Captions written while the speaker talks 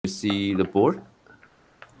see the board?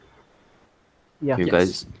 Yeah. Can you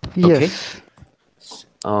guys? Yes.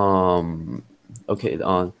 Okay.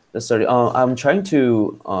 Let's start. I'm trying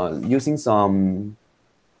to using some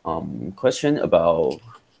question about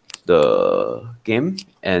the game,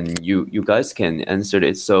 and you guys can answer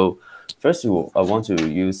it. So first, I want to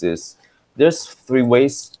use this. There's 3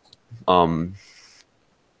 ways. You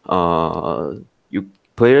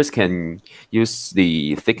players can use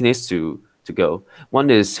the thickness to go. One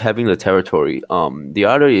is having the territory. The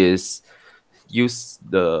other is use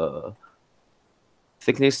the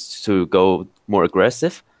thickness to go more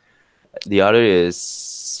aggressive. The other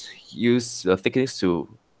is use the thickness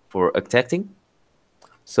for attacking.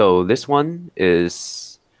 So this one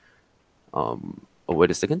is oh,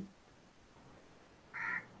 wait a second.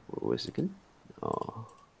 Wait a second.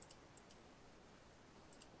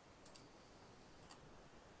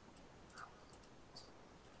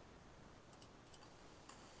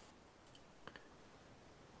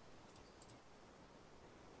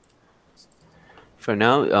 For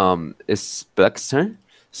now, it's Black's turn.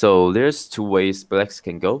 So there's 2 ways Blacks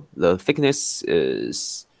can go. The thickness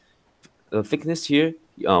here.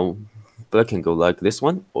 Black can go like this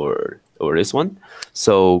one or this one.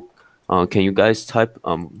 So can you guys type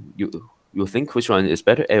you think which one is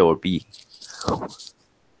better, A or B?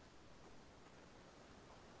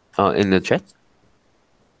 In the chat.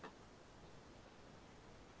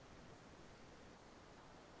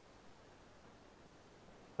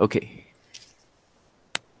 Okay.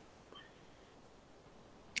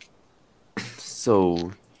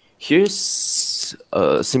 So here's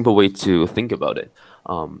a simple way to think about it.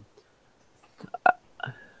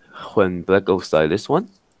 When Black goes like this one,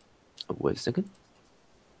 wait a second.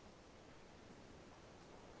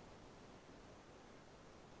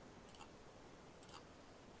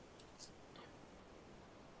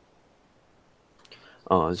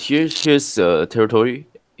 Here's territory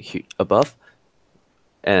above,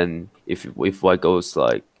 and if white goes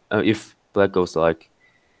like if Black goes like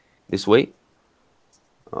this way,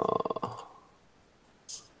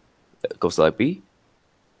 goes like B.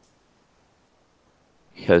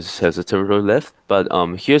 Has a territory left, but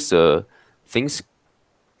here's the things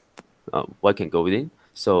White can go in.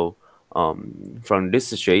 So from this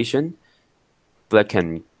situation, Black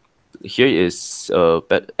can here is A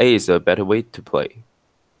is a better way to play,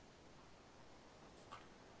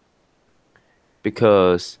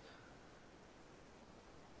 because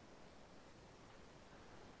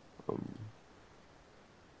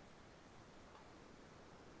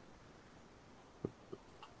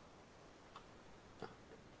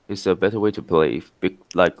it's a better way to play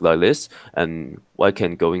like this, and White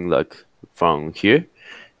can go in like from here,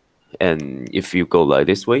 and if you go like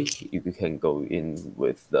this way, you can go in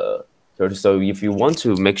with the territory. So if you want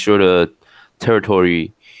to make sure the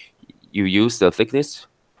territory, you use the thickness,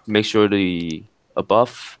 make sure the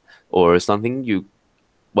above or something,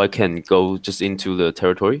 White can go just into the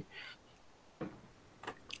territory.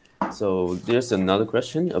 So there's another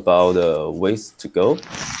question about ways to go.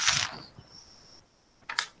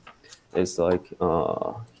 It's like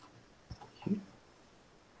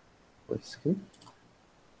wait a second.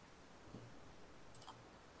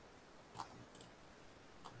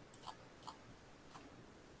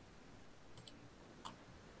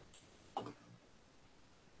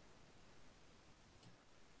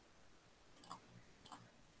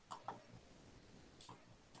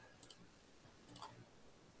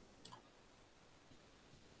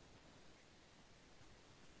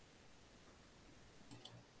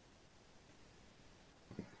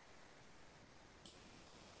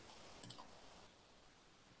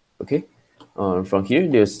 Okay, from here,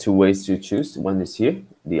 there's 2 ways to choose. One is here,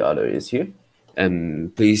 the other is here.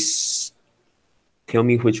 And please tell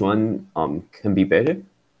me which one can be better.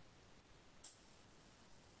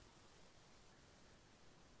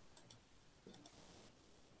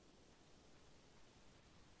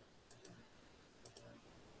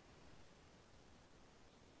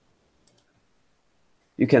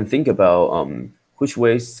 You can think about which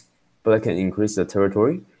ways Black can increase the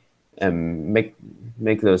territory and make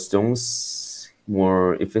the stones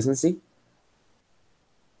more efficiency.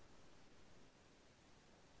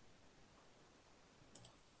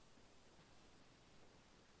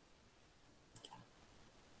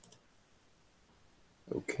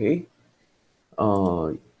 Okay.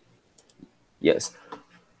 Yes.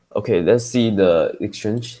 Okay, let's see the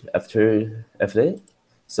exchange after it.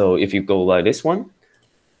 So if you go like this one,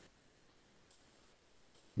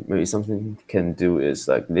 maybe something can do is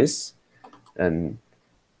like this, and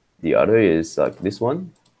the other is like this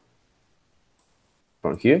one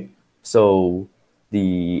from here. So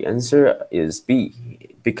The answer is B,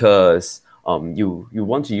 because you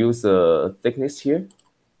want to use the thickness here.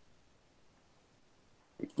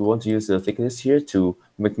 You want to use the thickness here to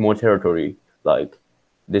make more territory, like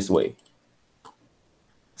this way.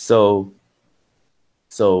 So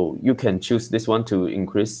you can choose this one to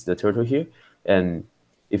increase the territory here, and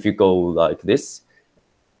if you go like this,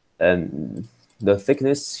 and the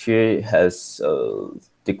thickness here has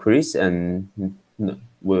decreased and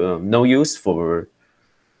no use for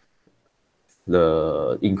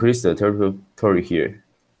the increase the territory here.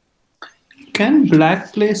 Can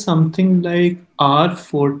black play something like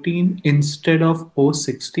R14 instead of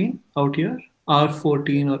O16 out here?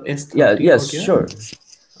 R14 or Yeah, S30 yes, out here? sure.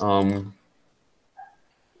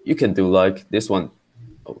 You can do like this one.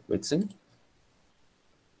 Oh, wait a second.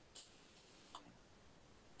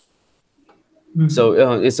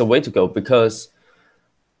 So it's a way to go, because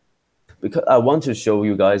I want to show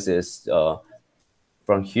you guys is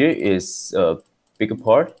from here is a bigger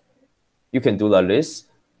part. You can do like this,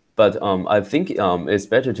 but I think it's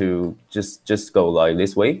better to just go like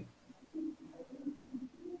this way.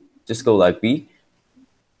 Just go like B.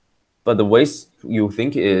 But the ways you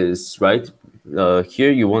think is right.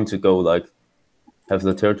 Here you want to go like have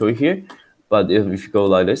the territory here, but if you go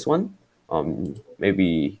like this one,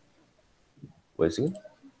 maybe wait a second.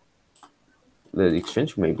 The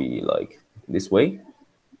exchange may be like this way.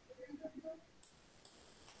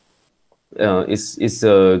 It's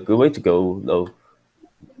a good way to go though.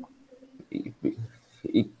 It,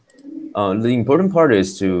 the important part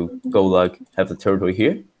is to go like have the territory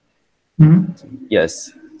here.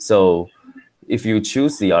 Yes. So if you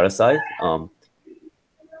choose the other side,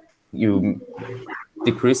 you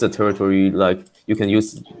decrease the territory. Like you can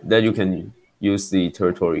use that. You can use the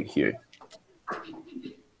territory here.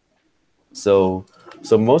 So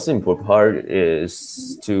most important part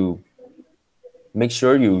is to make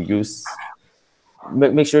sure you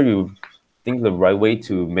make sure you think the right way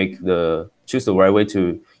to choose the right way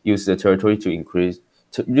to use the territory to increase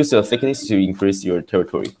to use the thickness to increase your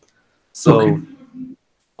territory. Okay.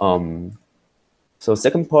 So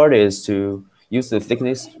second part is to use the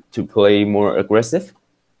thickness to play more aggressive.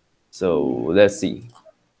 So let's see.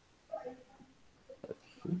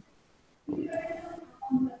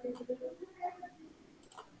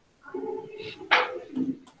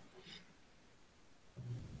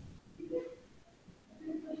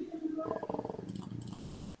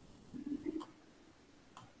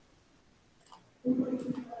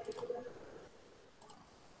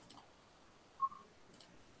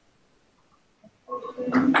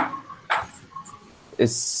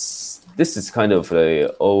 This is kind of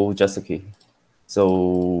a old Jessica.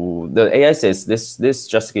 So the AI says this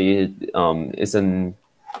Jessica isn't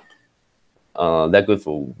that good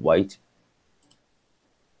for white.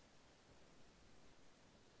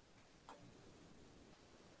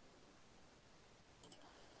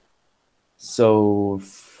 So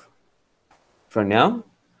for now,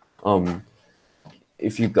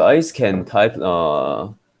 if you guys can type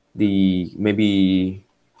the maybe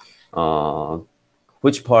uh,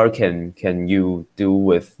 which part can you do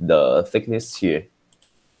with the thickness here?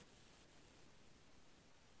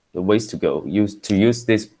 The ways to go use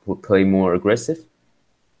this to play more aggressive.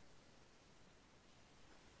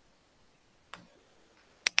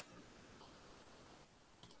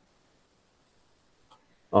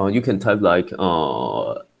 You can type like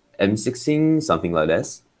M16 something like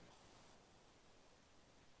this.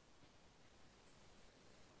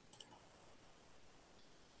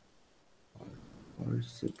 Or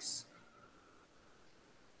 6.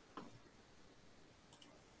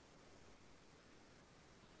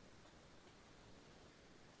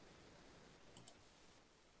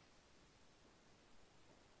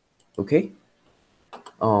 Okay.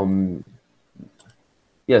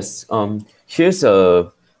 Yes. Here's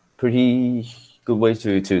a pretty good way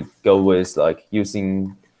to go with like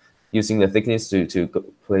using the thickness to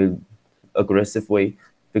play aggressive way,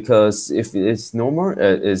 because if it's normal,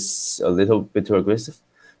 it's a little bit too aggressive.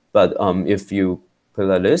 But if you play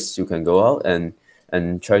like this, you can go out and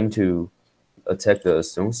trying to attack the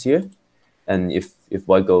stones here. And if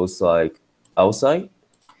white goes like outside,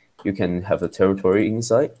 you can have the territory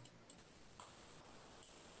inside.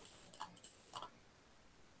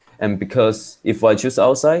 And because if I choose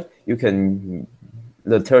outside, you can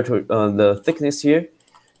the thickness here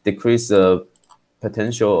decrease the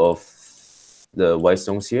potential of the white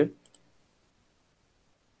stones here.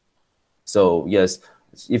 So yes,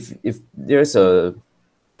 if there's a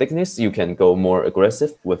thickness, you can go more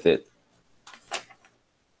aggressive with it.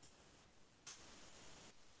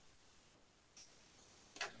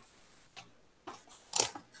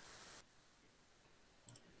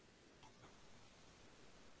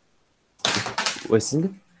 wait a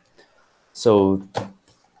second. So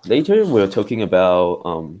later we're talking about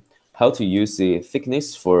how to use the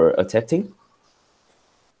thickness for attacking.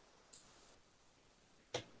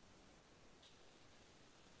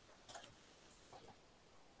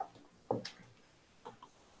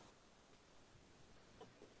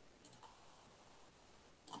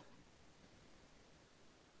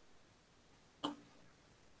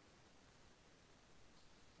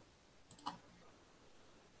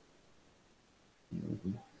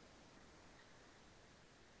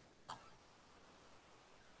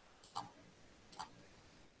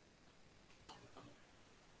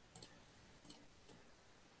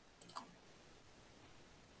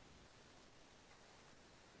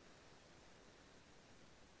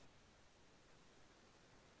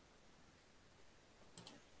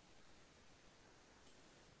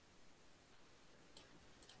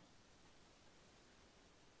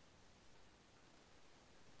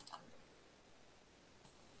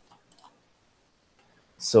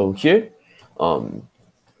 So here,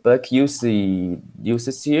 Black uses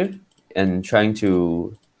here and trying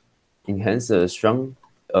to enhance the strong,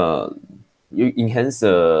 you enhance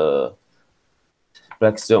the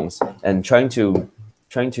black stones and trying to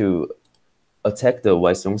attack the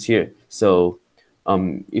white stones here. So,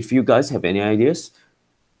 if you guys have any ideas,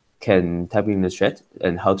 can type in the chat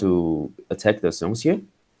and how to attack the stones here.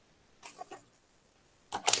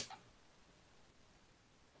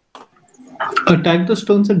 Attack the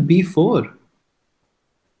stones at b4.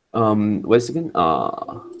 Wait a second.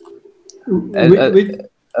 Which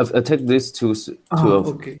Attack these two of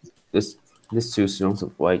okay. this these two stones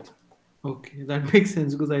of white. Okay, that makes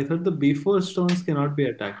sense because I thought the b4 stones cannot be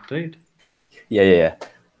attacked, right? Yeah, yeah, yeah.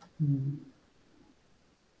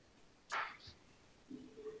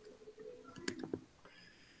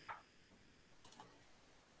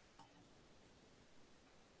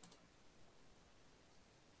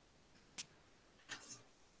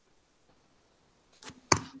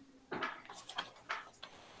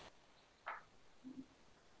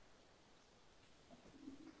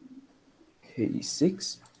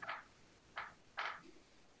 K6.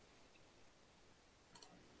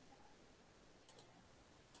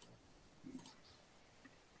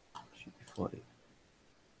 G5.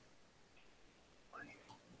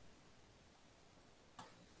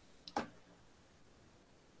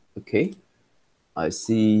 Okay, I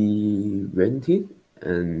see rented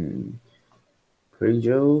and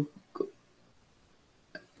Prejo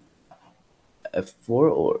F4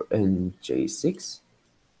 or and J6.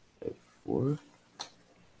 F4,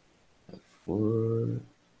 F4,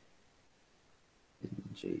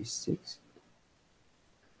 and J6.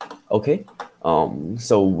 Okay,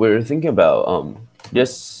 so we're thinking about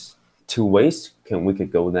just two ways we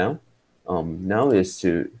could go now. Now is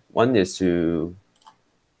to one is to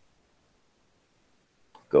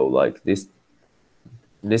go like this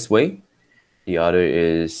way. The other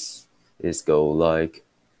is go like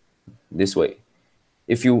this way.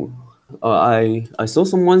 If you, I saw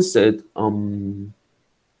someone said from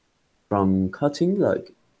cutting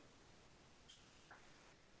like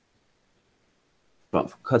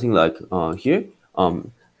here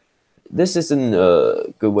this isn't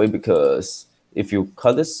a good way because if you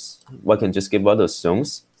cut this, one can just give out the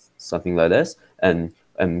stones, something like this, and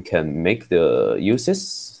can make the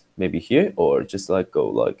uses maybe here or just like go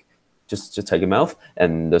like just take them out,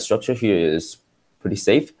 and the structure here is pretty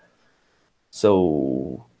safe.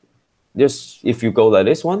 So just if you go like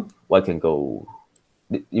this one can go.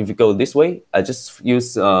 If you go this way, I just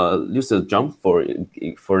use a jump for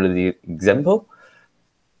the example.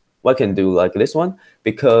 What can do like this one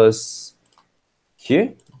because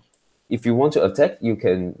here if you want to attack, you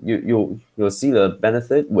can you'll see the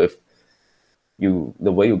benefit with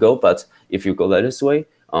the way you go. But if you go like this way,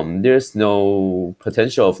 there's no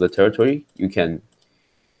potential of the territory you can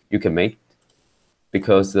make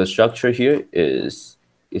because the structure here is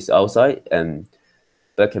outside and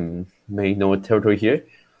that can make no territory here.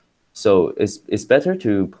 So it's better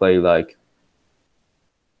to play like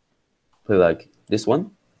this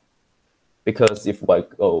one because if I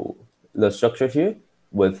go the structure here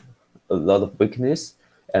with a lot of weakness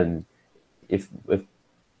and if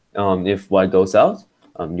white goes out,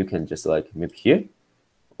 you can just like maybe here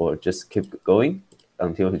or just keep going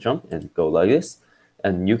until he jump and go like this,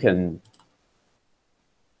 and you can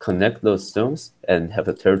connect those stones and have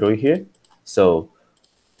a territory here. So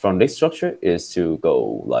from this structure is to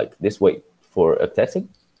go like this way for attacking.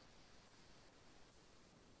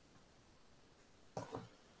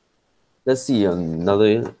 Let's see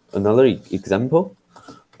another example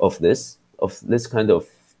of this kind of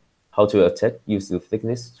how to attack use the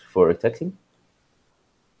thickness for attacking.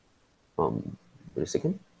 Wait a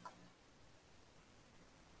second.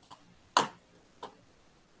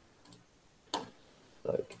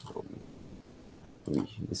 Like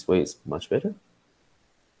this way is much better.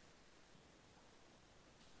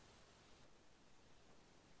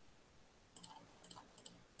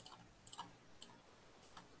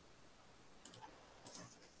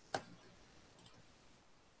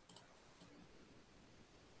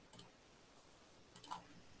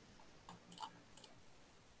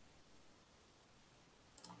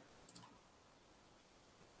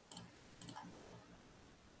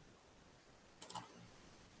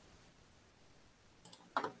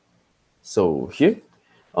 So here,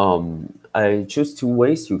 I choose two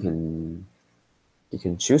ways you can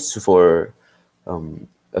choose for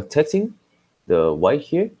attacking the white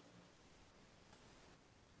here.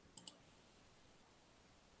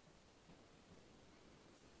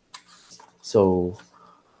 So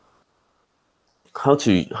how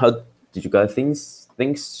did you guys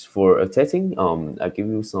things for attacking? I give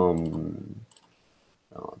you some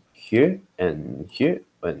here and here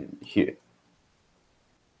and here.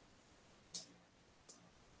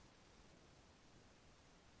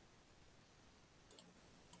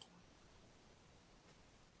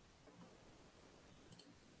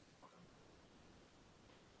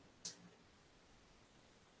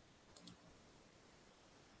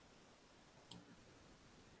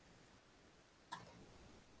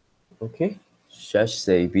 Okay, Shash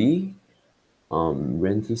say B,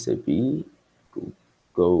 Renty say B,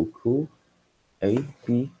 Goku A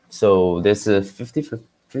B. So there's a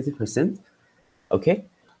 50%. Okay.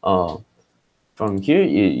 From here,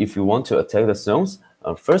 if you want to attack the zones,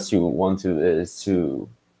 first you want to is to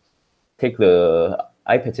take the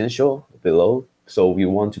I potential below. So we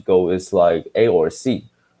want to go is like A or C,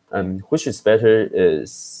 which is better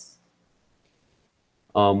is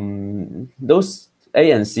those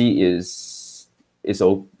A and C is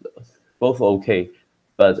both okay,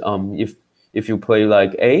 but if you play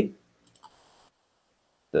like A,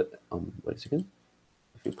 the wait a second,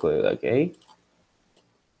 if you play like A,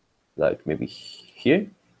 like maybe here,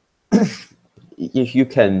 if you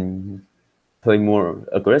can play more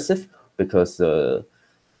aggressive because the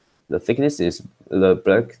thickness is the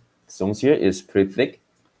black stones here is pretty thick,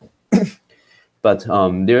 but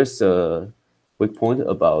there's a weak point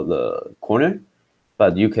about the corner,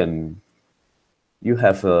 but you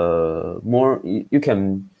have more you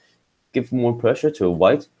can give more pressure to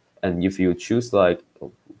white, and if you choose like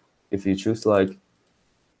wait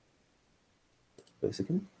a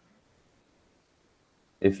second,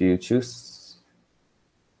 if you choose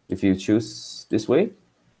this way,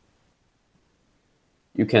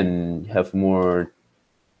 you can have more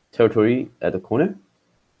territory at the corner.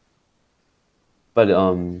 But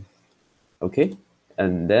okay,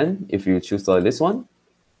 and then if you choose like this one,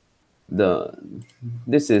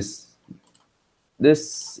 this is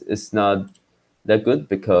not that good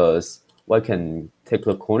because white can take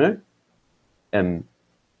the corner and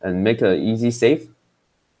make an easy save.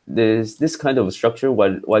 This kind of structure,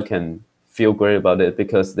 white can feel great about it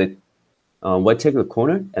because they white take the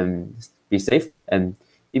corner and be safe. And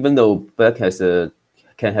even though black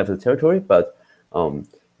can have the territory, but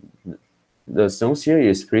the stones here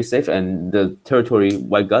is pretty safe, and the territory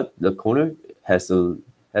white got the corner has a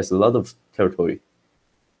lot of territory.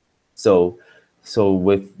 So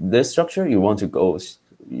with this structure, you want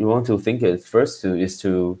to think it first is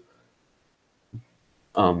to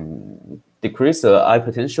decrease the eye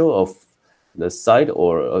potential of the side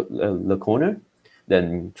or the corner,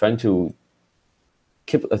 then trying to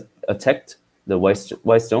keep attack the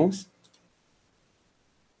white stones.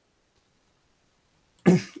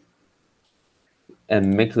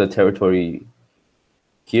 And make the territory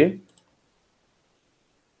here,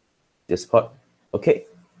 this part. Okay,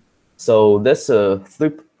 so that's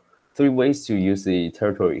three ways to use the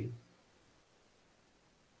territory.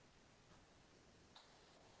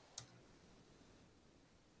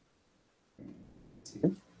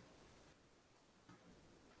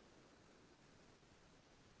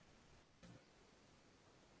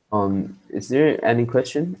 Is there any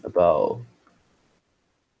question about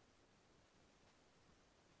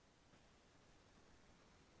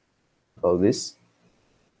this?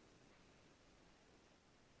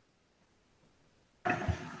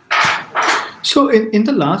 So in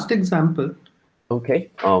the last example, okay,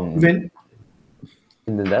 when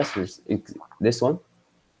in the last this one,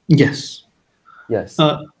 yes, yes,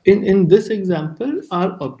 in this example,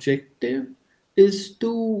 our objective is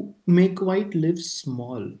to make white live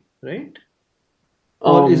small, right?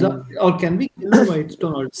 Or can we kill the white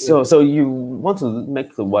stone altogether? so you want to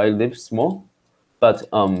make the white live small, but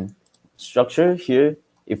structure here,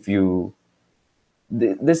 if you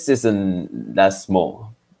this isn't that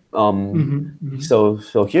small. Mm-hmm.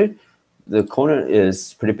 So here, the corner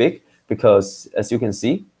is pretty big because as you can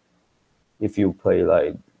see, if you play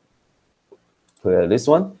like this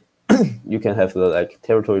one, you can have the like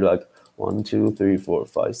territory like 1, 2, 3, 4,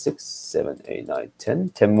 5, 6, 7, 8, 9, 10,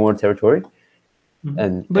 10 more territory, But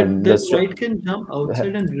and then the white can jump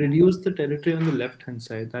outside and reduce the territory on the left hand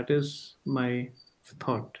side. That is my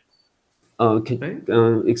thought, right?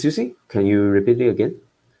 excuse me, can you repeat it again?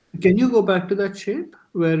 Can you go back to that shape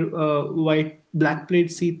where white black played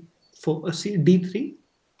C4, C D3?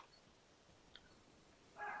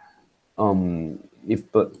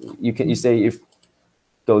 If but you say if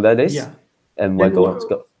go like this, Yeah. and white And goes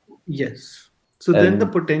go, yes. So then the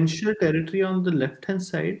and potential territory on the left hand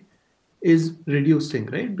side is reducing,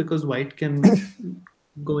 right? Because white can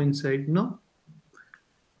go inside. No?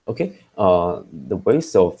 okay. The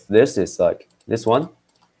waste of this is like this one,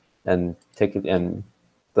 and take it, and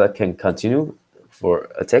black can continue for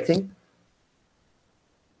attacking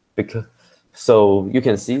because so you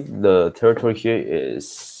can see the territory here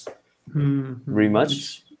is very It's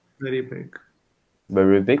much very big.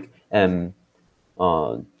 very big, and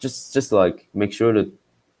just like make sure that,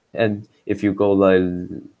 and if you go like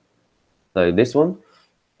this one,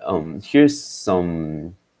 here's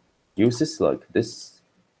some uses like this,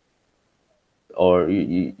 or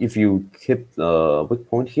if you keep the weak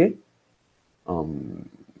point here,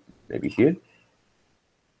 maybe here,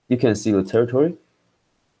 you can see the territory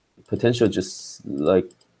potential just like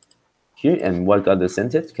here, and what got the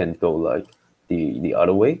sentence can go like the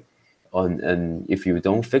other way on, and if you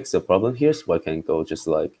don't fix the problem here, so I can go just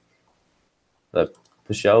like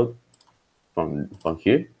push out from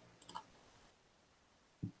here,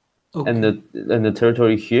 and Okay. the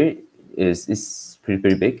territory here is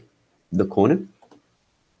pretty big, the corner.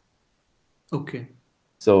 Okay.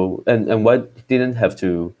 So and white didn't have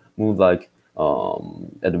to move like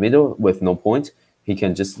at the middle with no point. He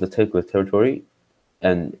can just take the territory,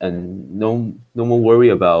 and no more worry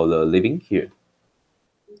about living here.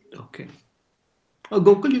 Okay.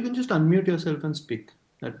 Gokul, you can just unmute yourself and speak.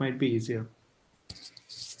 That might be easier.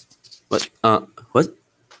 But what?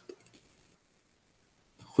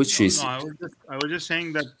 Which No, is I was just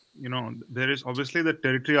saying that there is obviously the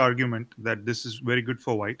territory argument that this is very good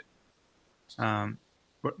for white, um,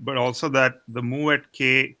 but also that the move at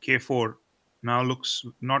K4 now looks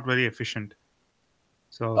not very efficient.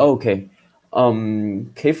 So okay.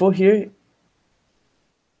 K4 here.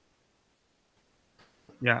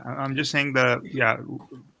 yeah, I'm just saying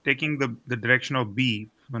taking the direction of B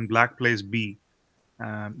when black plays B,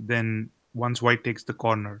 then once white takes the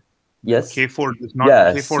corner, Yes. K4 does not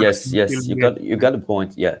Yes. K4 Yes. doesn't still Yes. You be got the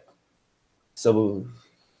point. Yeah. So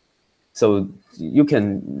you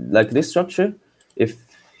can like this structure if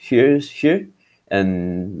here,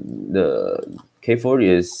 and the K4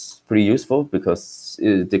 is pretty useful because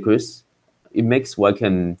it makes white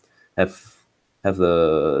can have have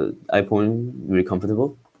the eye point really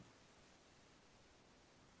comfortable.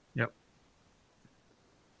 Yep.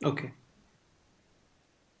 Okay.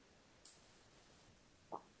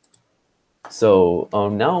 So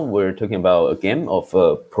now we're talking about a game of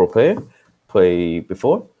a pro player play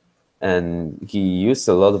before, and he used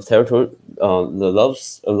a lot of territory, a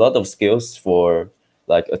lot of skills for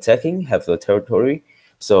like attacking, have the territory.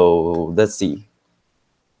 So let's see,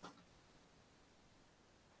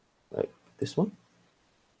 like this one.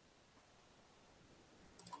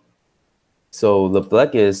 So the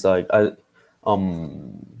black is like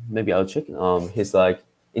maybe I'll check. He's like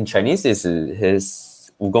in Chinese is his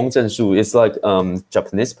武功正术. It's like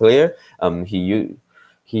Japanese player. He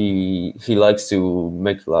likes to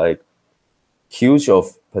make like huge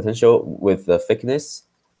of potential with the thickness.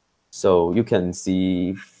 So you can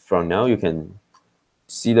see from now you can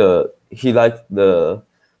see he liked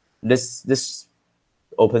this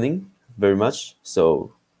opening very much.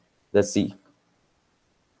 So let's see.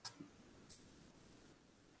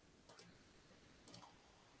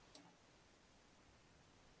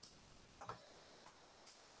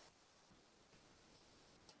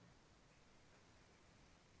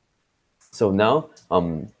 So now,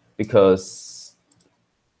 because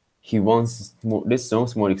he wants this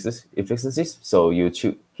zone's more efficiencies, so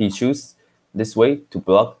he choose this way to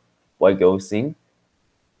block white goes in.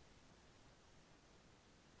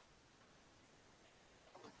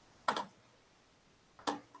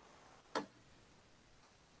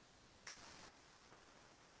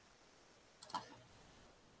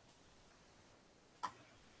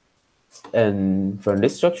 And from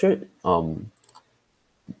this structure,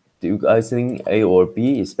 do you guys think A or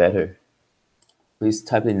B is better? Please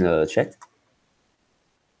type in the chat.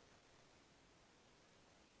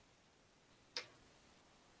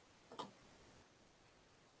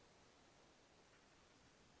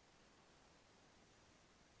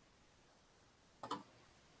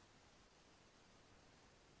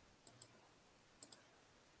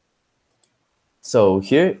 So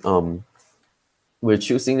here, we're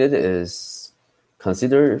choosing it is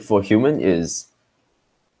consider for human is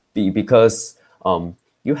because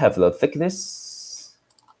you have the thickness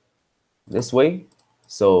this way,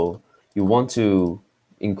 so you want to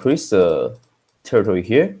increase the territory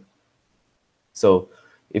here. So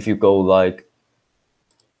if you go like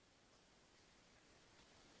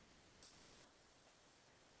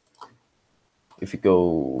if you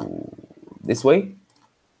go this way,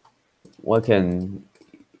 one can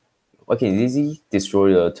easily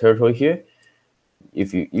destroy the territory here.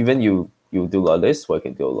 If you you do like this, one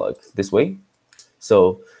can go like this way.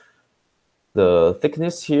 So the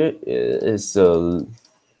thickness here is the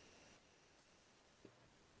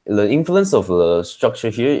influence of the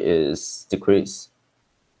structure here is decreased.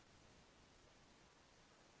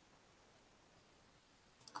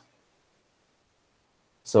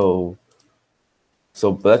 So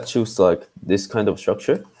black choose like this kind of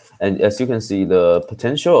structure, and as you can see, the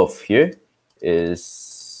potential of here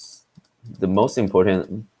is the most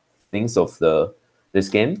important things of this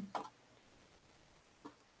game.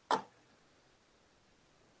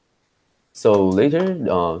 So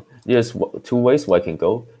later, there's two ways white can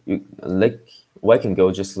go. White can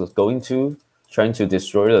go just going to trying to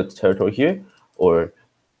destroy the territory here, or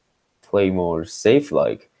play more safe,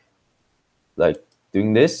 like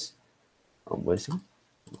doing this. What is it?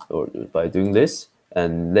 Or by doing this,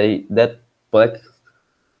 and let black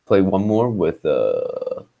play one more with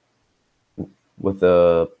the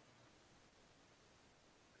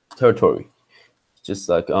territory. Just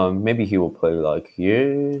like maybe he will play like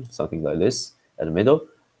here, something like this at the middle,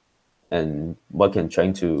 and white can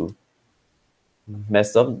trying to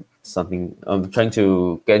mess up something. Trying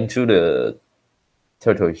to get into the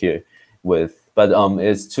territory here with, but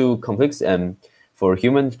it's too complex, and for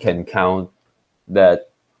human can count that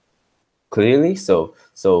clearly. So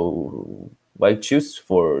why choose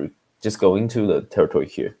for just going to the territory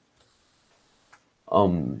here?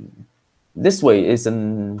 This way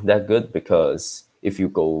isn't that good, because if you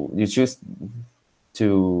choose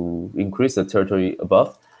to increase the territory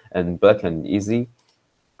above, and black can easily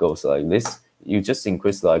goes like this. You just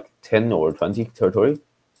increase like 10 or 20 territory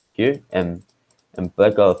here, and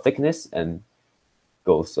black thickness, and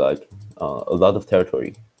goes like a lot of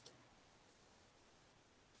territory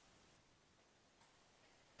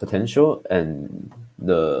potential, and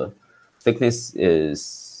the thickness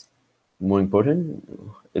is more important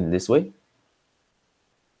in this way.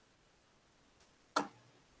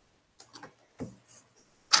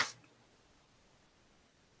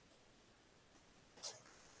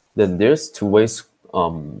 Then there's two ways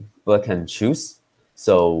black can choose.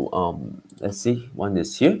 So let's see, one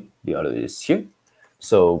is here, the other is here.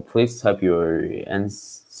 So please type your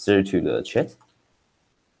answer to the chat.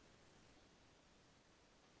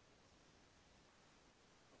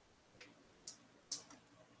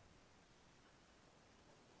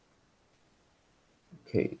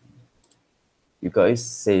 Okay, you guys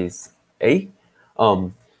says A.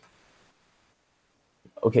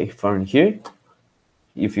 Okay, from here,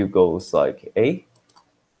 if you go like A,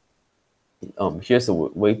 here's a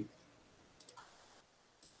way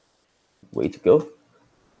to go,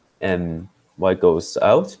 and Y goes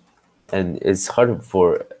out, and it's hard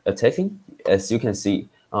for attacking. As you can see,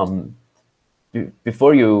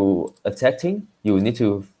 before you attacking, you need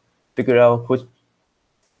to figure out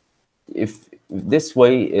if this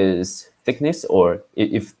way is thickness, or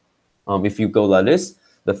if you go like this,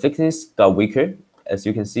 the thickness got weaker. As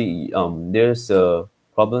you can see, there's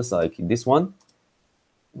problems like this one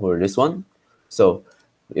or this one. So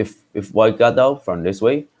if white got out from this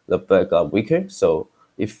way, the black got weaker. So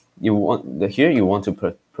if you want here, you want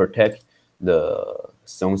to protect the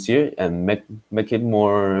stones here and make it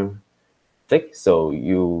more thick. So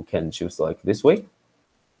you can choose like this way.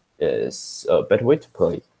 Is a better way to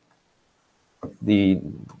play.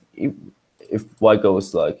 If white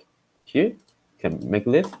goes like here, can make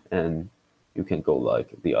lift, and you can go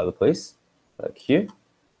like the other place, like here,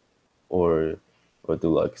 or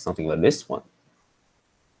do like something like this one.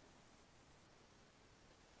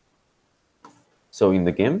 So in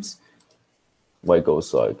the games, white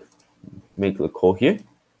goes like make the call here.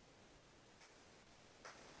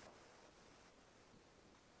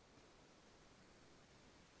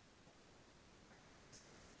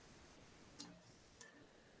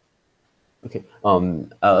 Okay.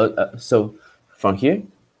 So from here,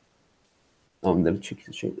 let me check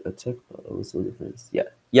attack but also defense. Yeah.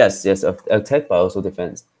 Yes. Attack but also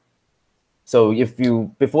defense. So if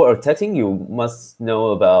you before attacking, you must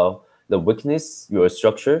know about the weakness, your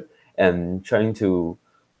structure, and trying to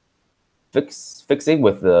fix it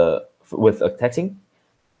with attacking.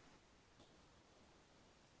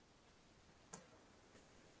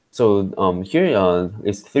 So here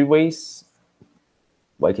is 3 ways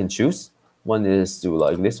I can choose. One is to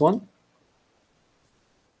like this one,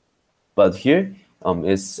 but here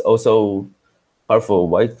it's also hard for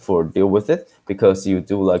white for deal with it because you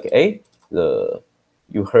do like A,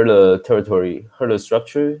 you hurt the territory, hurt the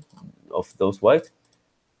structure of those white,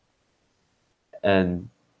 and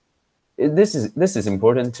this is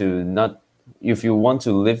important to not, if you want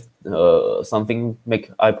to live something make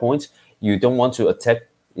eye point, you don't want to attack,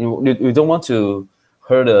 you don't want to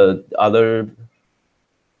hurt the other,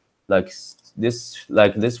 like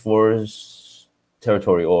this force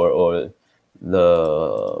territory or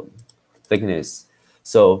the thickness.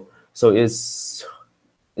 So it's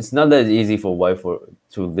not that easy for white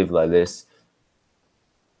to live like this.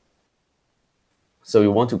 So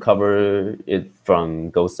you want to cover it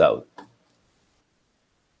from ghost out.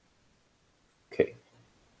 Okay.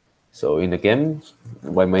 So in the game,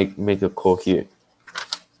 why make a call here?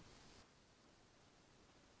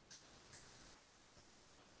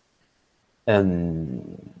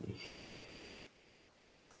 And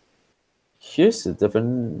here's a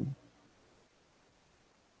different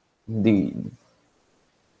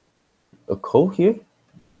a call here.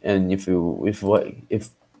 And if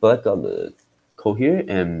black got the call here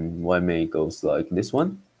and white may goes like this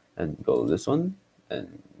one and go this one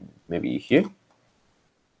and maybe here.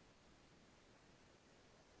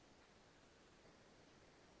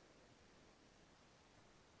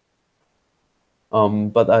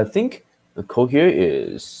 But I think the code here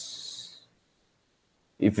is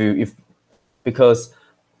if because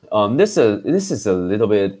this is a little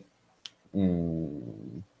bit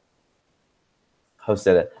how to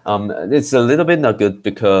say that it's a little bit not good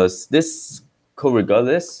because this code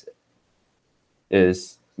regardless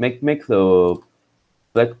is make the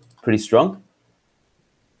black pretty strong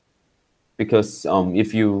because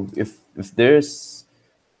if there's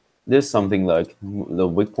something like the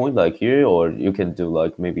weak point like here, or you can do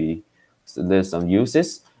like maybe so there's some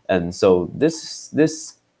uses, and so this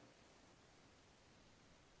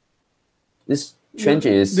change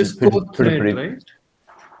is This core threat, pretty right?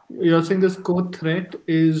 You're saying this core threat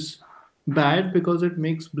is bad because it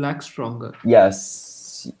makes black stronger.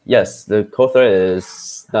 yes, the core threat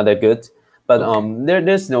is not that good, but Okay.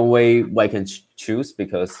 there's no way I can choose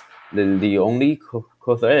because the only core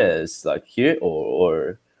threat is like here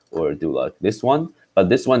or do like this one, but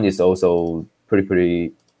this one is also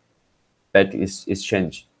pretty bad is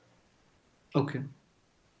change. Okay.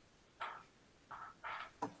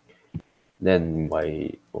 Then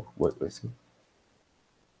why what was it?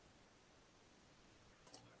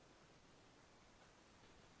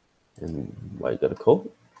 And why got a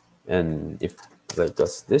call? And if that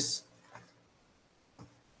does this,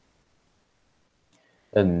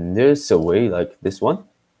 and there's a way like this one,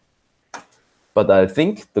 but I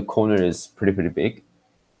think the corner is pretty big.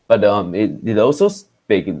 But it also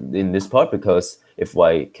big in this part because if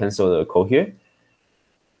I cancel the call here,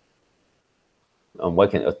 I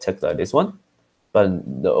can attack like this one. But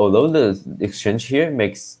although the exchange here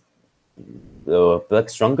makes the black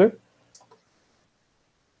stronger,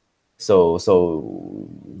 so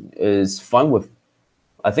it's fine with.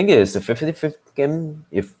 I think it is a 50-50 game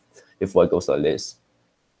if white goes like this.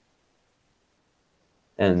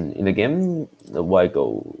 And in the game, the white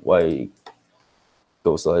goes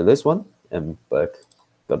like this one, and black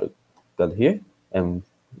got here, and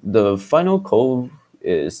the final call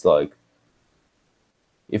is like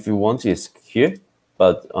if you want is here,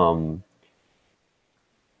 but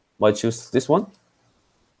why choose this one?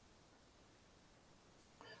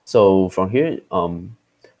 So from here,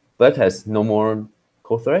 black has no more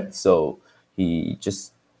call threat, so he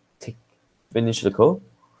just finish the call,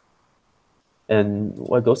 and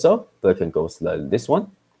white goes out. Black can goes like this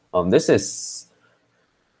one. This is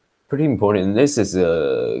pretty important. This is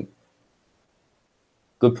a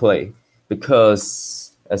good play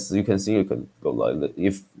because as you can see, you can go like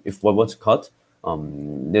if one wants to cut,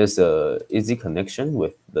 there's a easy connection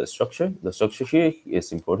with the structure. The structure here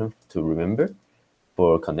is important to remember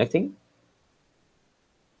for connecting.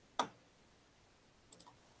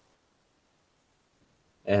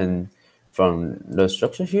 And from the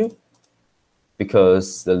structure here,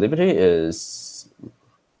 because the liberty is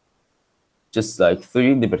just like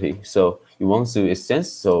 3 liberty, so you want to extend.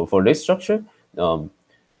 So for this structure,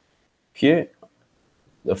 here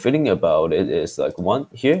the feeling about it is like 1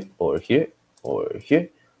 here or here or here.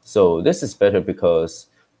 So this is better because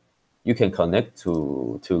you can connect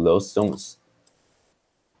to those zones.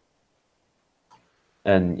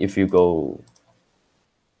 And if you go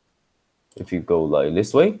like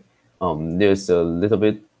this way, there's a little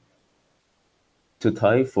bit too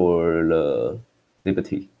tight for the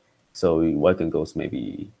liberty. So white can go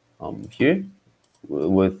maybe here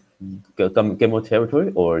with get more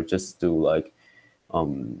territory, or just do like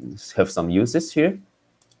have some uses here,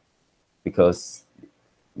 because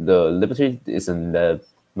the liberty isn't that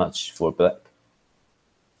much for black.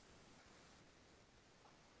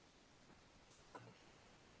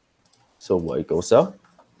 So white goes out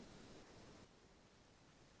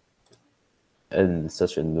in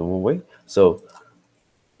such a normal way. So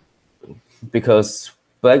because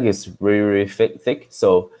black is really thick,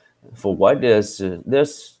 so for white there's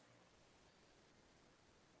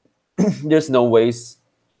there's no ways.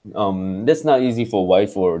 That's not easy for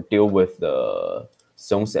white for deal with the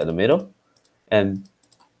zones at the middle, and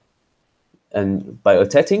by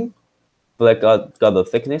attacking, black got the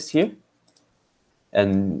thickness here,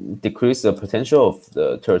 and decrease the potential of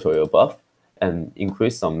the territory above, and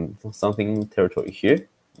increase something territory here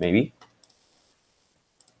maybe.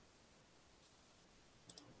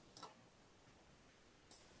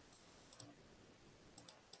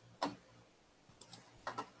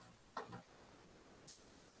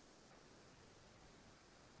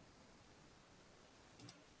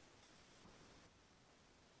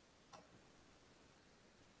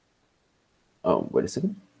 Wait a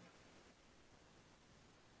second.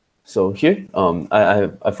 So here,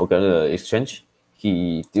 I forgot the exchange.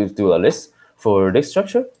 He do a list for this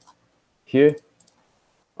structure. Here,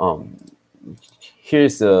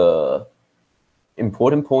 here's a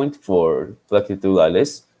important point for black to do like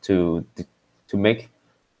this to make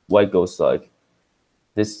white goes like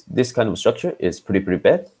this. This kind of structure is pretty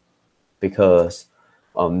bad, because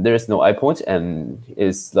there is no eye point and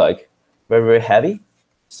it's like very heavy.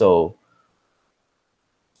 So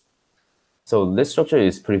this structure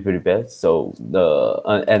is pretty bad. So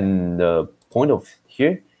the point of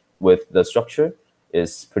here with the structure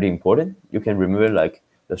is pretty important. You can remember like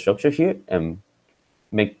the structure here and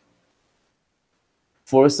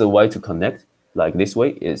force the white to connect like this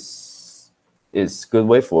way is good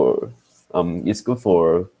way for it's good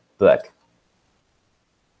for black.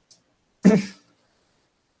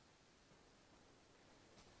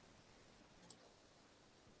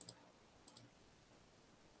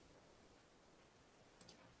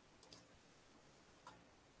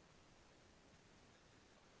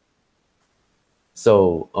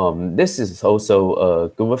 So this is also a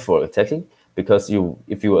good way for attacking, because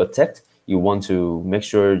if you attack, you want to make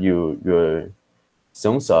sure your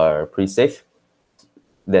zones are pretty safe,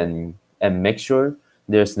 then and make sure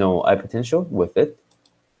there's no eye potential with it.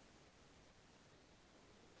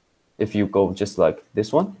 If you go just like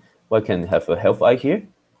this one, white can have a health eye here.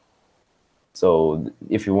 So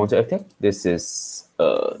if you want to attack, this is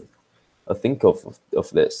a think of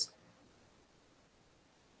this.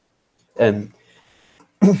 And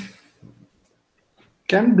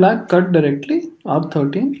Can black cut directly?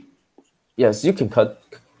 R13? yes, you can cut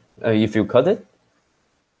if you cut it.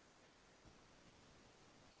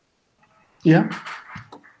 Yeah.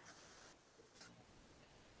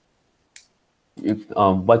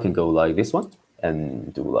 White can go like this one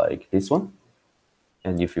and do like this one,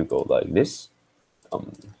 and if you go like this,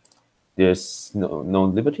 there's no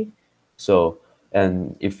liberty. So,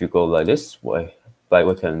 and if you go like this, white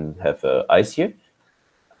can have ice here,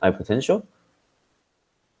 eye potential.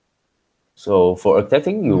 So for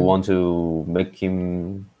attacking, you want to make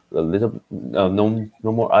him a little no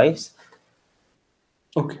more ice.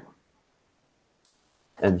 Okay.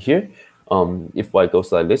 And here, if white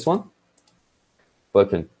goes like this one, white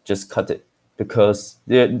can just cut it, because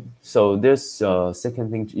there's a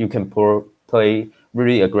second thing, you can play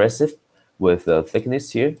really aggressive with the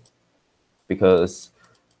thickness here, because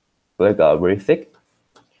black are very thick.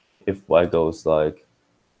 If white goes like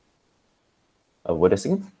wait a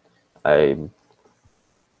second,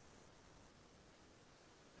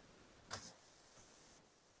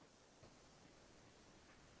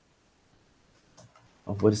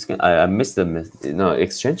 what is I missed the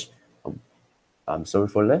exchange. I'm sorry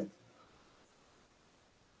for that.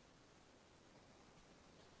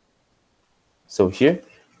 So here,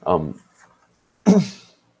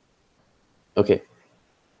 okay.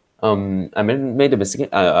 I made a mistake.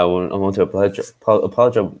 I want to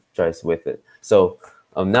apologize with it. So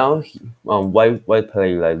now white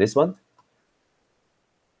play like this one.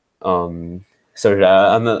 Sorry,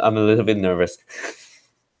 I'm a little bit nervous.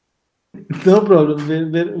 No problem.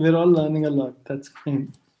 We're all learning a lot. That's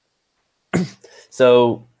fine.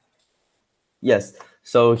 So yes,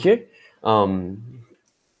 so here,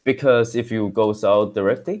 because if you go south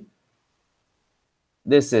directly,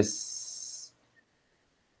 this is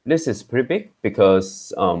pretty big,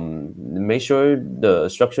 because make sure the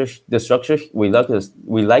structure we like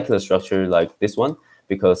the structure like this one,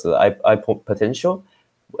 because the I potential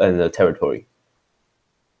and the territory.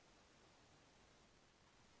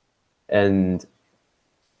 And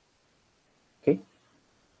okay,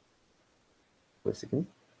 wait a second.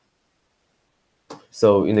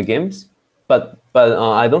 So in the games, but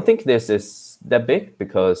I don't think this is that big,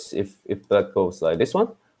 because if black goes like this one,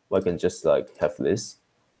 I can just like have this.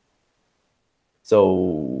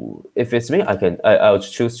 So if it's me, I'll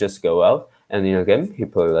choose just go out, and in a game he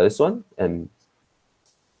play like this one, and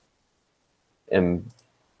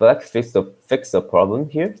black fix the problem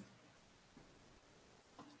here.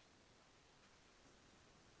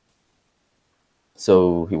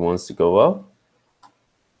 So he wants to go out.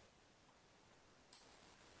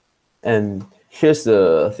 And here's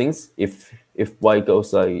the things, if white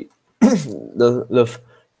goes like the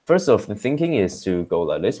first of the thinking is to go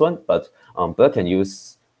like this one, but black can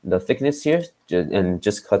use the thickness here and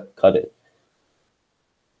just cut it.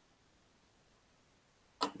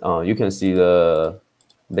 You can see the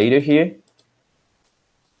later here.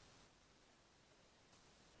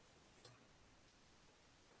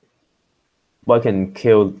 White can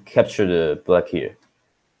capture the black here.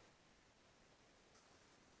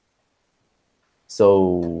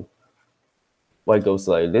 So white goes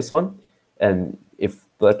like this one, and if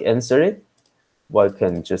black answer it, white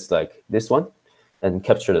can just like this one and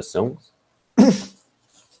capture the stones.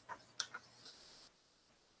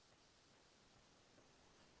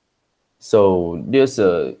 So there's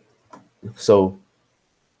a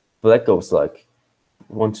black goes like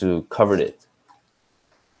want to cover it,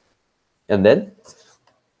 and then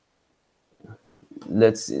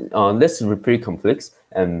let's repeat complex,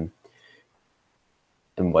 and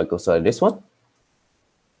white goes like this one.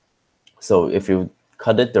 So if you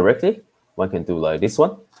cut it directly, one can do like this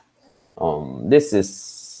one. This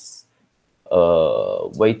is a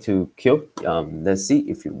way to kill. Let's see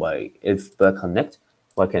if black connect,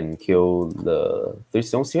 one can kill the 3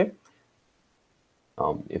 stones here.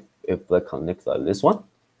 If black connect like this one,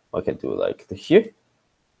 one can do like here.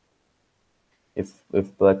 If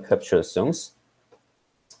black capture stones,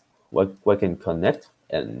 white can connect,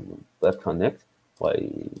 and black connect,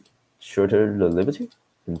 white shorter the liberty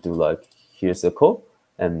and do like here's the call,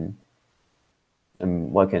 and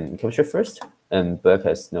white can capture first, and black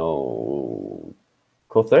has no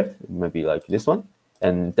call threat, maybe like this one,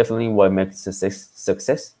 and definitely white makes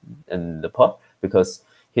success in the pot, because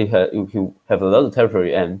he have a lot of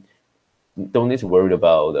territory and don't need to worry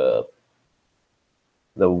about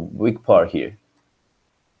the weak part here.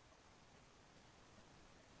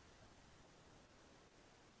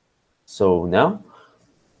 So now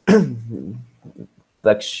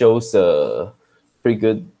black shows pretty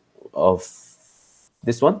good of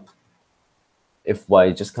this one. If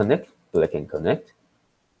white just connect, black can connect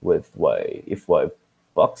with white. If white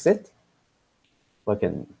box it, black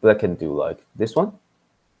can do like this one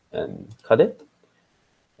and cut it.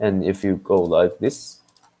 And if you go like this,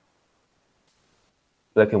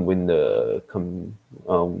 black can win the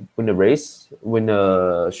race, win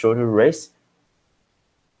a shorter race.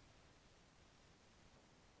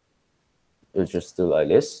 You just do like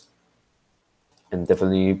this, and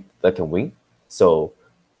definitely black can win. So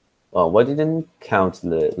why didn't count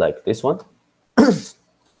like this one?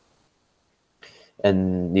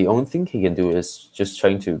 And the only thing he can do is just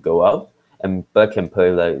trying to go out, and black can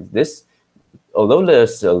play like this. Although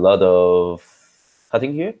there's a lot of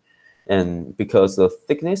cutting here, and because of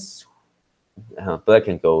thickness, black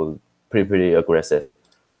can go pretty aggressive.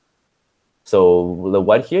 So the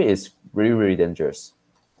white here is really dangerous.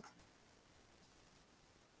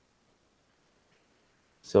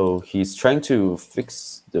 So he's trying to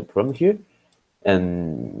fix the problem here,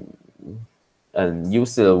 and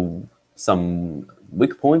use some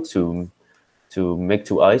weak point to make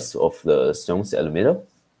 2 eyes of the stones at the middle.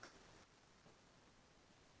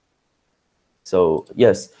 So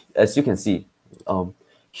yes, as you can see,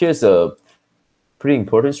 here's a pretty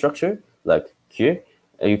important structure. Like here,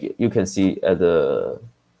 you can see at the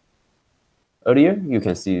earlier, you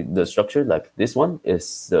can see the structure like this one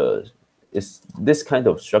is this kind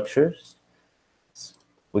of structures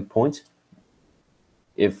weak point.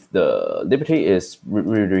 If the liberty is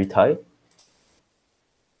really tight,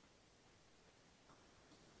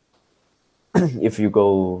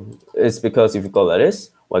 it's because if you go like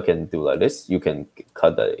this, one can do like this, you can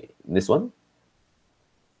cut this one.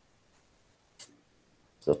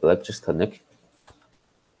 So black just connect.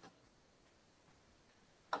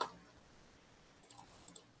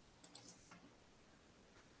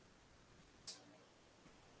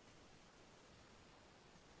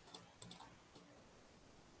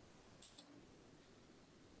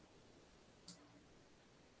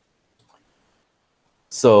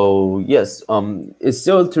 So yes, it's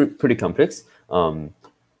still pretty complex.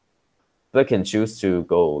 Black can choose to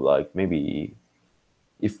go like maybe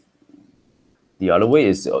if the other way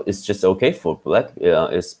is just okay for black.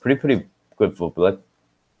 It's pretty good for black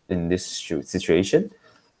in this situation.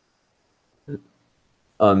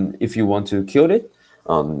 If you want to kill it,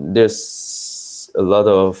 there's a lot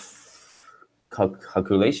of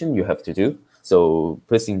calculation you have to do. So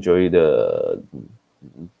please enjoy the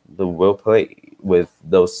well play with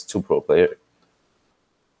those two pro players.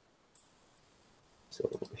 So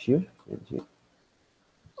here and here.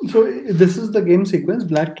 So this is the game sequence.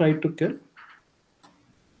 Black tried to kill.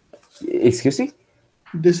 Excuse me?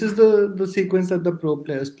 This is the sequence that the pro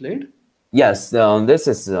players played. Yes, this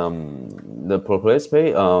is the pro players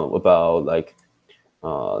play about like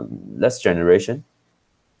last generation.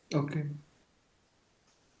 Okay.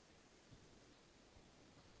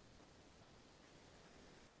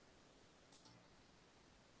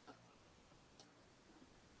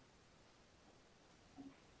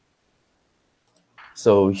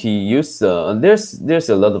 So he used there's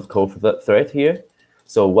a lot of code thread here.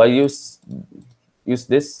 So why use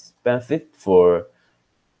this benefit for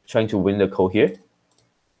trying to win the code here?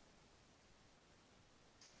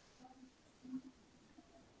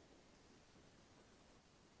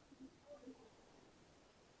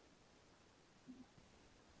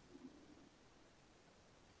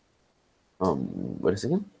 Wait a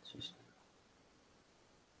second.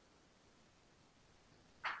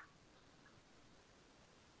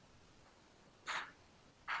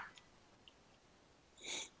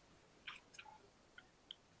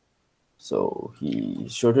 So he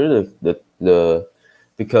shorted the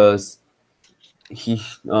because he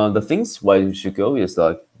the things why you should go is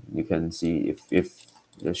like you can see if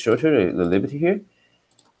you shorter the liberty here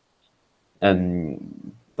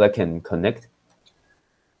and black can connect.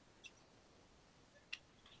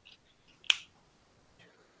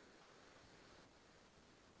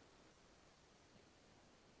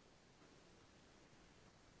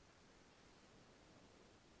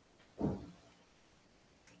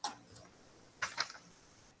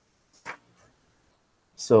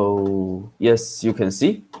 So yes, you can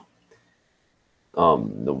see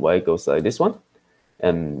the white goes like this one,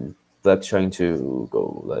 and black trying to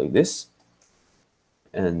go like this,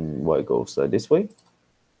 and white goes like this way.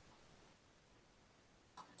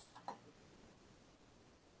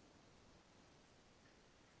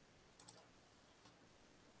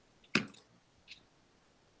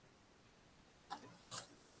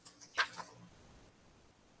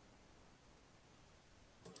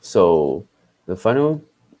 So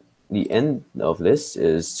the end of this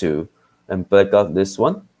is to and black got this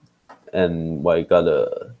one, and white got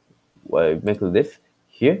a white make a lift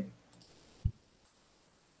here,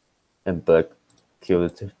 and black kill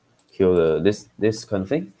this kind of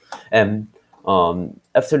thing. And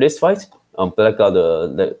after this fight, black got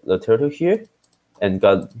the turtle here, and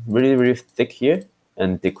got really thick here,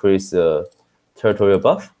 and decrease the territorial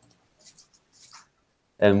buff.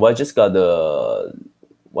 And white just got the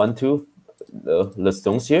 1, 2, the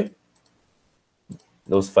stones here.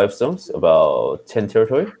 Those 5 stones, about 10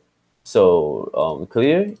 territory. So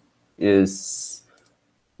clear is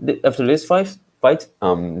after this fight,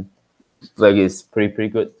 black is pretty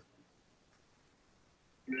good.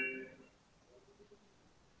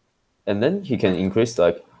 And then he can increase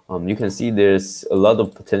like you can see there's a lot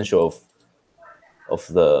of potential of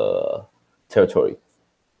the territory.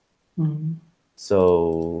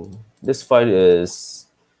 So this fight is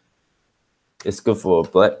good for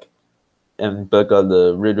black, and black got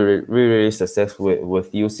the really success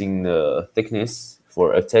with using the thickness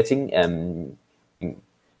for attacking and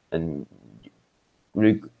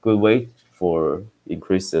really good way for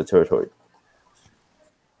increase the territory.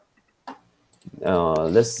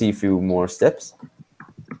 Let's see a few more steps.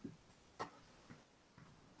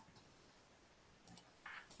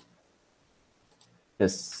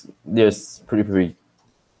 Yes, there's pretty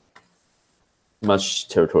much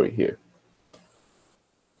territory here.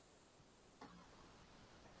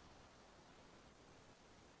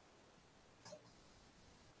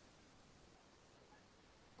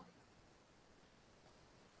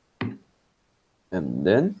 And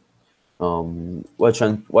then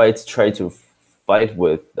white try to fight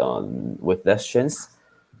with less chance,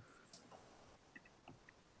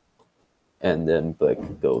 and then black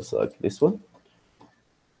goes like this one.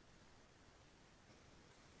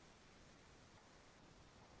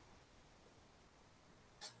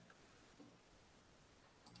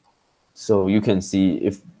 So you can see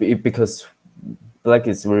if because black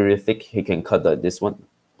is really thick, he can cut like this one.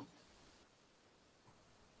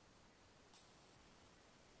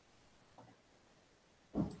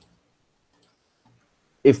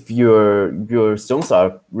 if your stones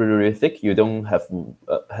are really, really thick, you don't have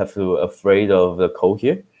to afraid of the code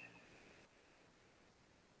here.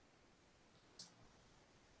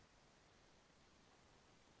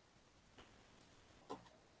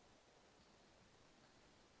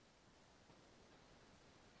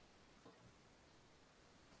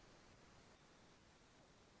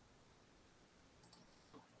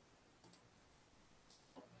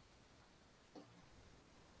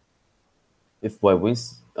 If I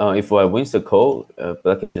wins the code,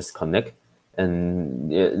 black can just connect,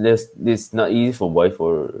 and it's not easy for white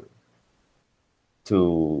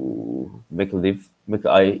to make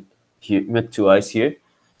two eyes here.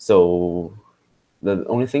 So the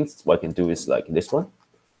only things white can do is like this one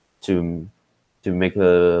to make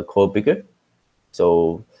the code bigger.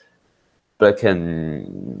 So black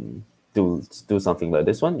can do something like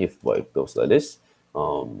this one if white goes like this,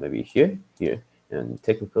 maybe here, and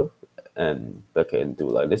take a code, and black can do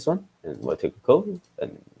like this one, and white take a code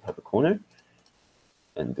and have a corner,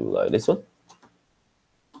 and do like this one.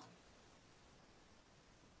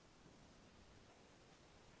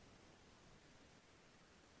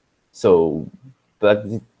 So black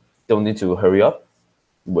don't need to hurry up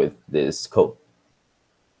with this code.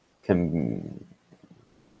 Can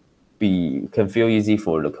feel easy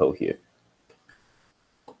for the code here.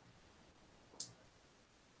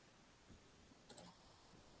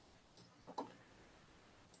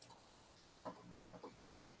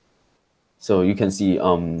 So you can see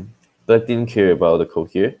black didn't care about the code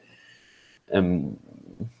here, and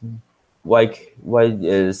white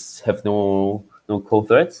is have no code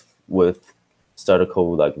threads with start a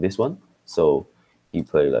code like this one. So he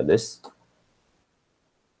play like this.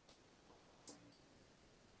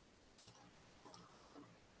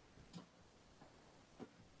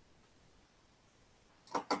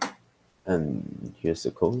 And here's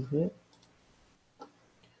the code here.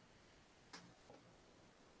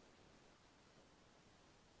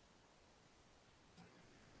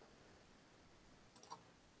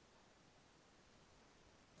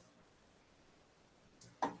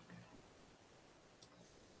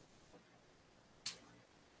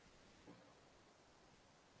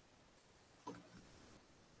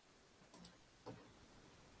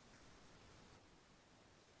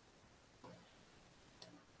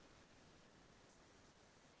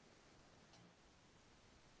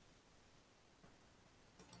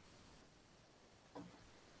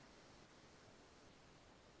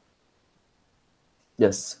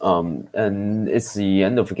 Yes, and it's the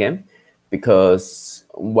end of the game because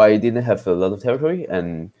White didn't have a lot of territory,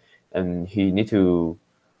 and he need to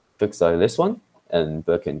fix like this one, and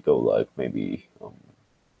Black can go like maybe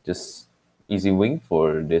just easy win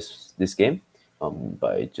for this game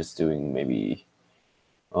by just doing maybe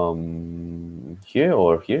here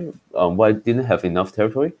or here. White didn't have enough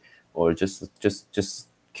territory, or just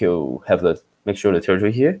kill make sure the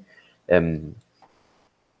territory here, and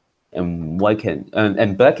white can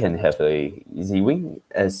and black can have a easy win.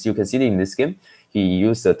 As you can see in this game, he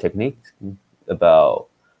used a technique about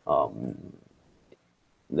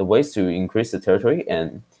the ways to increase the territory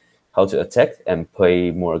and how to attack and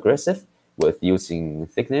play more aggressive with using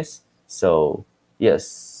thickness. So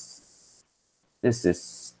yes, this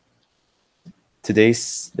is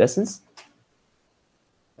today's lessons.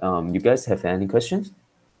 You guys have any questions?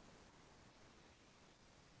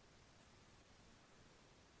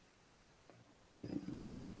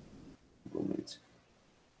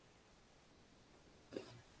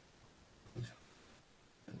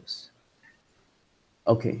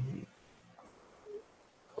 Okay.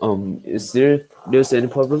 Is there's any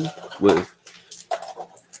problem with?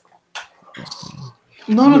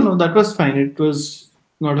 No. That was fine. It was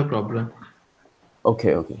not a problem.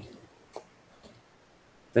 Okay.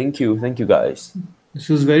 Thank you, guys. This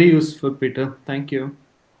was very useful, Peter. Thank you.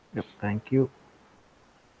 Yep, thank you.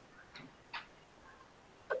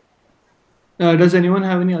 Does anyone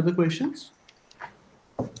have any other questions?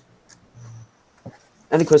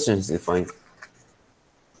 Any questions is fine.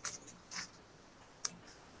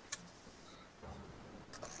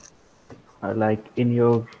 Like in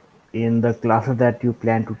the classes that you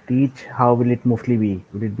plan to teach, how will it mostly be?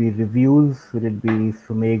 Will it be reviews? Will it be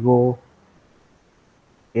Sumego?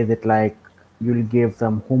 Is it like you'll give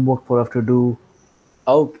some homework for us to do?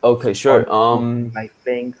 Oh, okay, sure. Like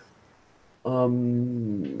things.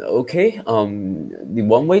 Okay. The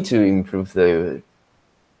one way to improve the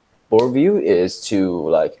board view is to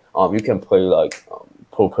like you can play like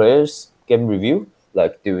pro players game review,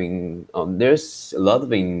 like doing there's a lot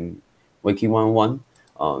of in Wiki 101.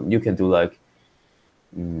 You can do like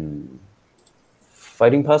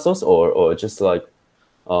fighting puzzles or just like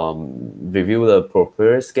review the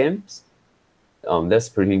players' games. That's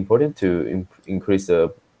pretty important to increase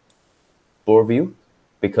the board view,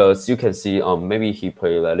 because you can see maybe he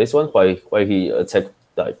played like this one, why he attacked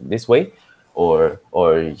like this way, or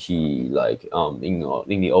he like in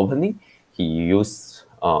the opening he used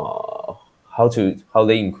how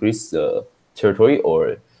they increase the territory,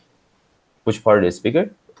 or which part is bigger.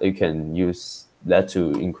 You can use that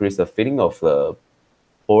to increase the feeling of the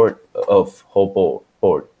board of whole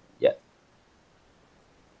board. Yeah.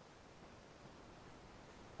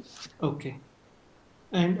 Okay.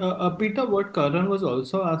 And Peter, what Karan was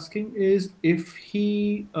also asking is if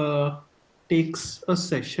he takes a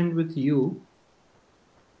session with you,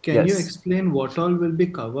 can you Yes. explain what all will be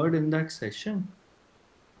covered in that session?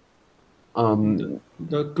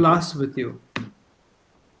 The class with you.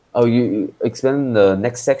 Oh, you explain the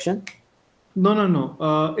next section? No, no,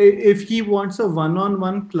 no. If he wants a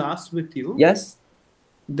one-on-one class with you, Yes.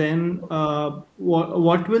 then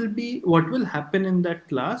what will happen in that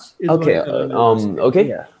class is Okay. what Karan is asking. Okay.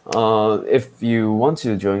 Yeah. If you want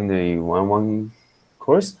to join the one-on-one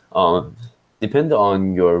course, depend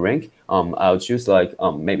on your rank. I'll choose like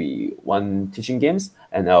maybe one teaching games,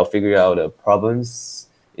 and I'll figure out the problems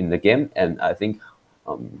in the game, and I think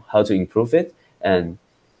how to improve it, and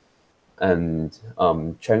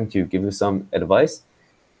trying to give you some advice,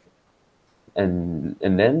 and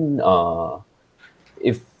then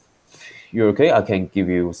if you're okay, I can give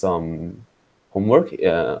you some homework.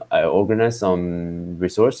 I organize some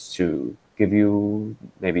resource to give you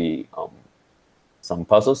maybe some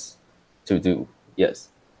puzzles to do. Yes.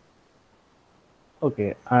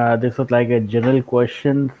 Okay. This was like a general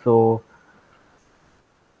question. So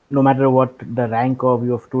no matter what the rank of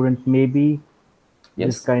your student may be,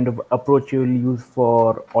 this Yes. kind of approach you will use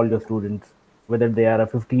for all your students, whether they are a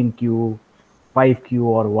 15Q, 5Q,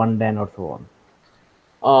 or 1 Dan, or so on.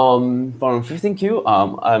 From 15Q,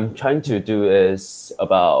 I'm trying to do is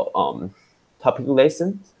about topic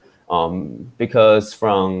lessons. Because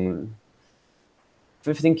from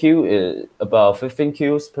 15Q is about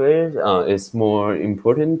 15Q's player is more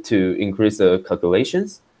important to increase the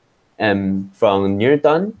calculations, and from near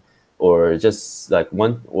done or just like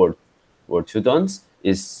one or two dons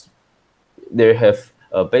is they have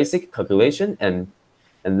a basic calculation, and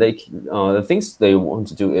they the things they want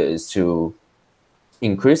to do is to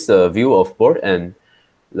increase the view of board, and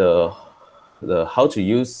the how to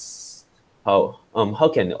use how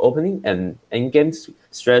can opening and end game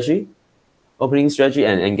strategy, opening strategy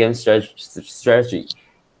and end game strategy,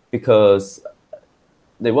 because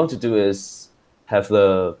they want to do is have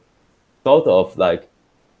the thought of like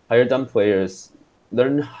higher down players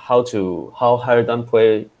learn how higher down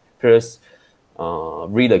players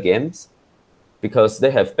read the games, because they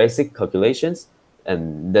have basic calculations,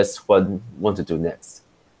 and that's what I want to do next.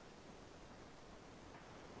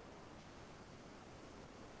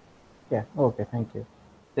 Yeah. Okay. Thank you.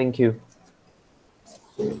 Thank you.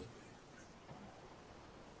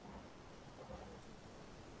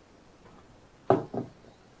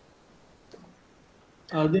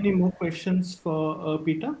 Are there any more questions for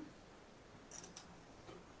Peter?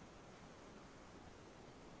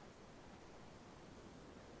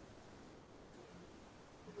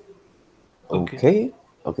 Okay.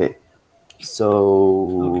 Okay. So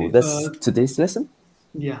Okay. that's today's lesson.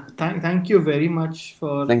 Yeah. Thank you very much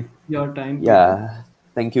for Thank your time, Peter. Yeah.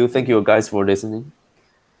 Thank you guys for listening.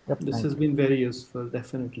 Yep. This Thank has you. been very useful,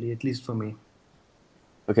 definitely, at least for me.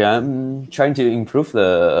 Okay, I'm trying to improve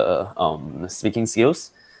the speaking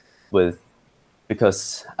skills with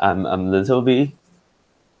because I'm little bit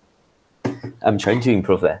I'm trying to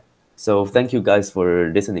improve that. So thank you guys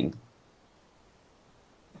for listening.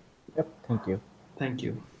 Yep. Thank you. Thank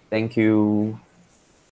you. Thank you.